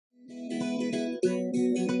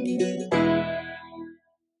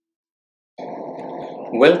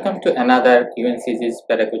Welcome to another UNCG's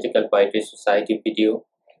Pedagogical Poetry Society video.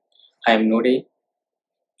 I am Nouri.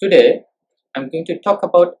 Today, I'm going to talk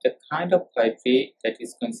about a kind of poetry that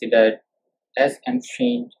is considered as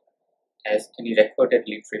ancient as any recorded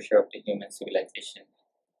literature of the human civilization.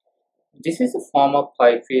 This is a form of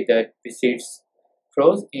poetry that precedes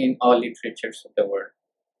prose in all literatures of the world.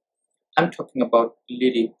 I'm talking about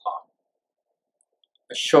lyric poem,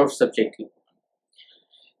 a short subjective poem.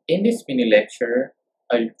 In this mini lecture,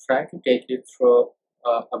 I'll try to take you through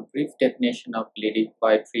a brief definition of lyric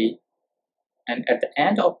poetry, and at the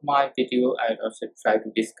end of my video I'll also try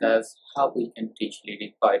to discuss how we can teach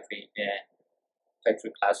lyric poetry in a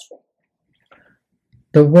poetry classroom.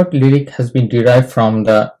 The word lyric has been derived from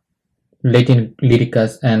the Latin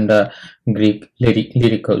lyricus and the Greek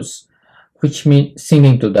lyrikos, which mean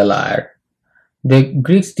singing to the lyre. The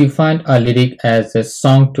Greeks defined a lyric as a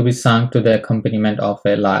song to be sung to the accompaniment of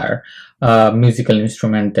a lyre, a musical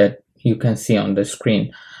instrument that you can see on the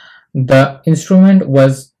screen. The instrument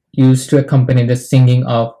was used to accompany the singing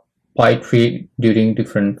of poetry during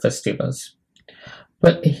different festivals.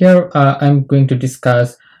 But here I'm going to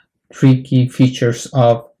discuss three key features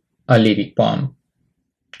of a lyric poem.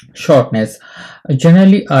 Shortness.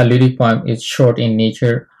 Generally, a lyric poem is short in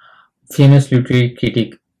nature. Famous literary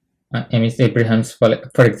critic M.S. Abrahams,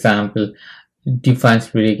 for example,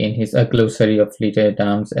 defines lyric in his A Glossary of Literary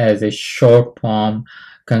Terms as a short poem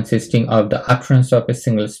consisting of the utterance of a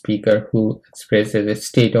single speaker who expresses a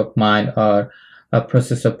state of mind or a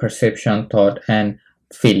process of perception, thought, and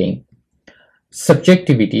feeling.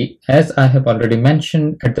 Subjectivity. As I have already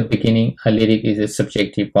mentioned at the beginning, a lyric is a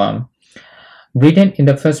subjective poem. Written in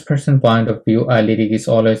the first person point of view, a lyric is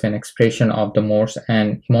always an expression of the moods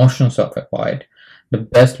and emotions of a poet. The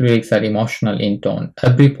best lyrics are emotional in tone.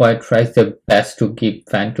 Every poet tries their best to give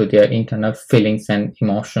vent to their internal feelings and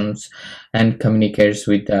emotions and communicates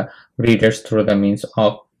with the readers through the means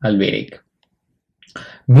of a lyric.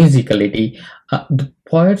 Musicality. The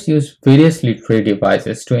poets use various literary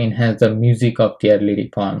devices to enhance the music of their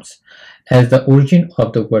lyric poems. As the origin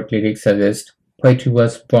of the word lyric suggests, poetry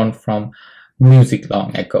was born from music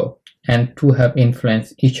long ago, and two have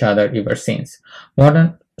influenced each other ever since.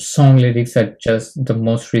 Modern song lyrics are just the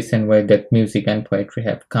most recent way that music and poetry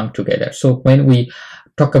have come together. So when we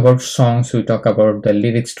talk about songs, we talk about the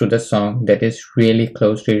lyrics to the song that is really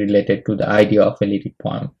closely related to the idea of a lyric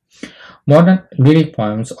poem. Modern lyric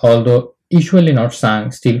poems, although usually not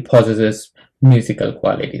sung, still possesses musical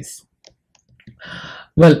qualities.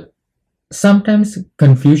 Well, sometimes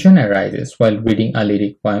confusion arises while reading a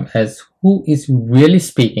lyric poem as who is really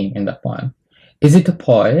speaking in the poem. Is it a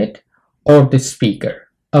poet or the speaker,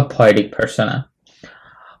 a poetic persona?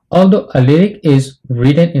 Although a lyric is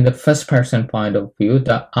written in the first person point of view,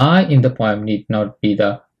 the I in the poem need not be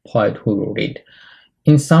the poet who wrote it.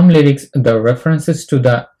 In some lyrics, the references to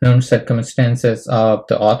the known circumstances of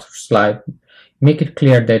the author's life make it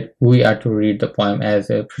clear that we are to read the poem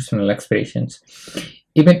as a personal expressions.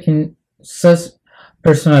 Even in such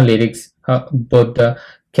personal lyrics, both the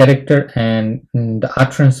character and the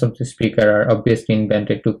utterance of the speaker are obviously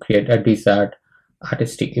invented to create a desired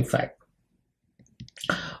artistic effect.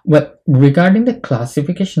 Well, regarding the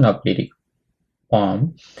classification of lyric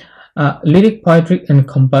poem, lyric poetry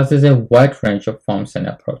encompasses a wide range of forms and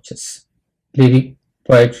approaches. Lyric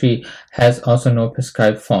poetry has also no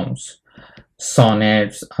prescribed forms.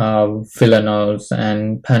 Sonnets, villanelles,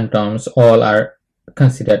 and pantoms all are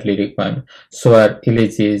considered lyric poems. So are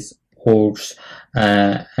elegies, odes,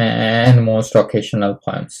 and most occasional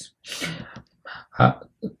poems.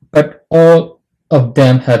 But all of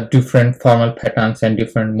them have different formal patterns and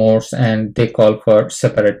different modes, and they call for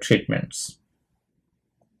separate treatments.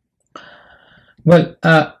 Well,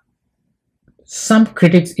 some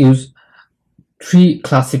critics use three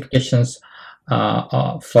classifications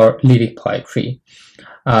for lyric poetry.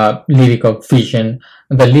 Lyric of vision.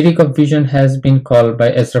 The lyric of vision has been called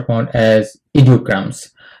by Ezra Pound as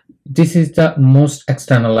ideograms. This is the most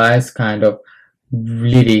externalized kind of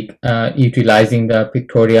lyric, utilizing the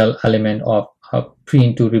pictorial element of a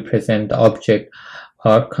print to represent the object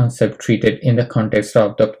or concept treated in the context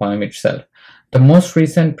of the poem itself. The most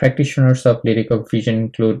recent practitioners of lyric of vision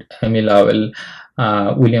include Emile Lowell,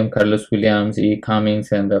 William Carlos Williams, E.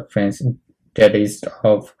 Cummings, and the French Dadaist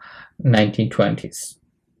of 1920s.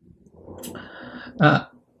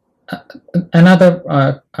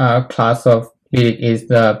 Another class of lyric is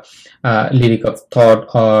the lyric of thought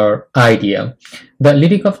or idea. The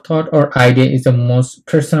lyric of thought or idea is the most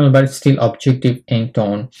personal but still objective in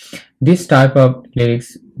tone. This type of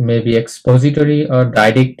lyrics may be expository or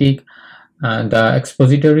didactic, The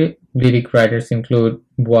expository lyric writers include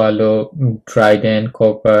Boileau, Dryden,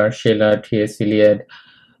 Cowper, Schiller, T.S. Eliot,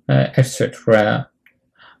 etc.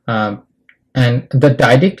 And the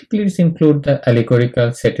didactic lyrics include the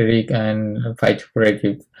allegorical, satiric, and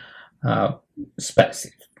vituperative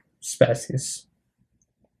species.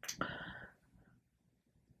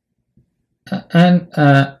 And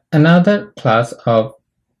another class of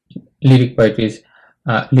lyric poetry is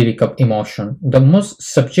lyric of emotion. The most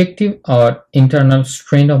subjective or internal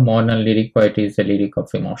strain of modern lyric poetry is the lyric of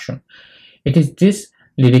emotion. It is this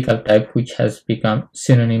lyrical type which has become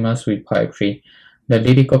synonymous with poetry. The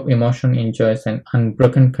lyric of emotion enjoys an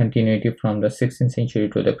unbroken continuity from the 16th century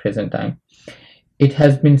to the present time. It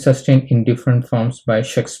has been sustained in different forms by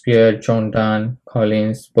Shakespeare, John Donne,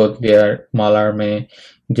 Collins, Baudelaire, Mallarmé,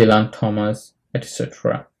 Dylan Thomas,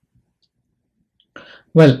 etc.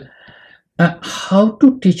 Well, how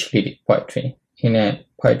to teach lyric poetry in a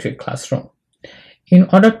poetry classroom? In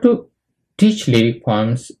order to teach lyric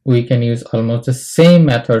poems, we can use almost the same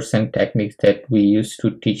methods and techniques that we use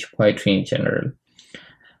to teach poetry in general.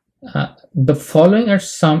 The following are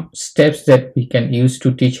some steps that we can use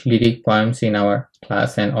to teach lyric poems in our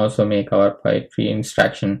class and also make our poetry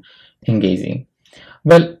instruction engaging.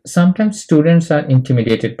 Well, sometimes students are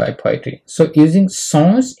intimidated by poetry. So using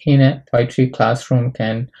songs in a poetry classroom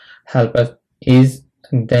can help us ease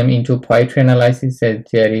them into poetry analysis, as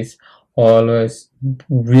there is always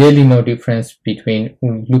really no difference between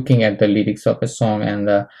looking at the lyrics of a song and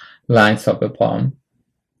the lines of a poem.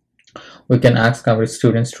 We can ask our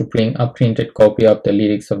students to bring a printed copy of the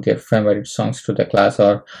lyrics of their favorite songs to the class,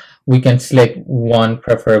 or we can select one,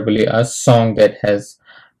 preferably a song that has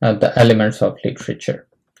the elements of literature.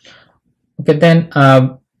 Okay, then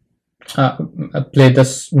play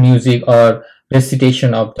the music or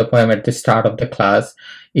recitation of the poem at the start of the class.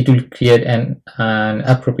 It will create an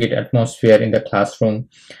appropriate atmosphere in the classroom.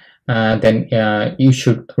 Then you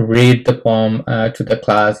should read the poem to the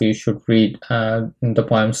class. You should read the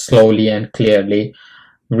poem slowly and clearly.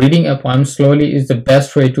 Reading a poem slowly is the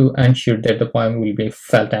best way to ensure that the poem will be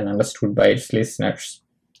felt and understood by its listeners.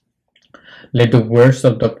 Let the words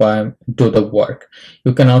of the poem do the work.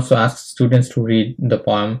 You can also ask students to read the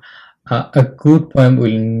poem. A good poem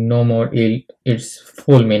will know more its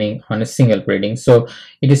full meaning on a single reading. So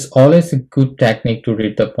it is always a good technique to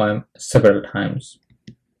read the poem several times.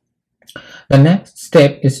 The next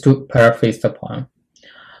step is to paraphrase the poem.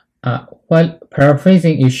 While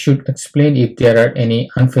paraphrasing, you should explain if there are any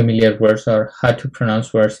unfamiliar words or hard to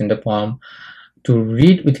pronounce words in the poem. To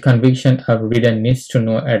read with conviction, a reader needs to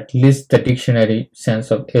know at least the dictionary sense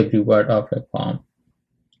of every word of a poem.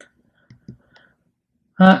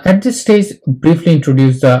 At this stage, briefly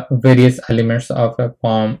introduce the various elements of a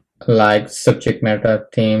poem like subject matter,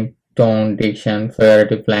 theme, tone, diction,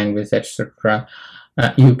 figurative language, etc.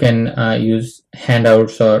 You can use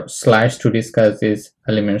handouts or slides to discuss these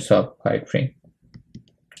elements of poetry.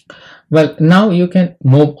 Well, now you can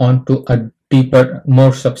move on to a deeper,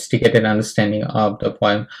 more sophisticated understanding of the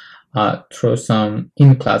poem through some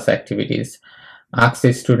in-class activities. Ask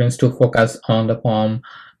the students to focus on the poem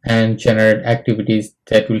and generate activities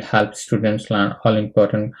that will help students learn all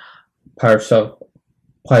important parts of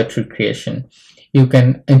poetry creation. You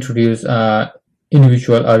can introduce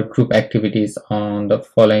individual or group activities on the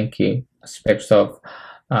following key aspects of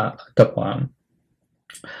the poem.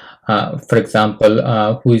 For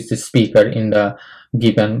example, who is the speaker in the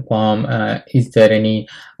given poem? Is there any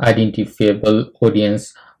identifiable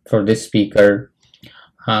audience for the speaker?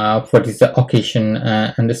 What is the occasion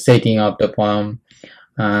and the setting of the poem?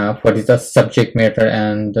 What is the subject matter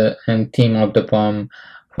and theme of the poem?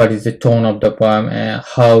 What is the tone of the poem?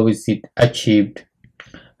 How is it achieved?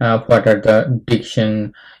 What are the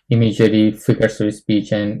diction, imagery, figures of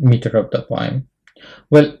speech, and meter of the poem?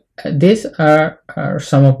 Well, these are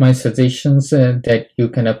some of my suggestions that you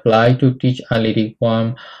can apply to teach a lyric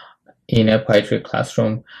poem in a poetry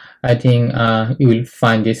classroom. I think you will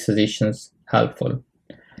find these suggestions helpful.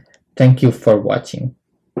 Thank you for watching.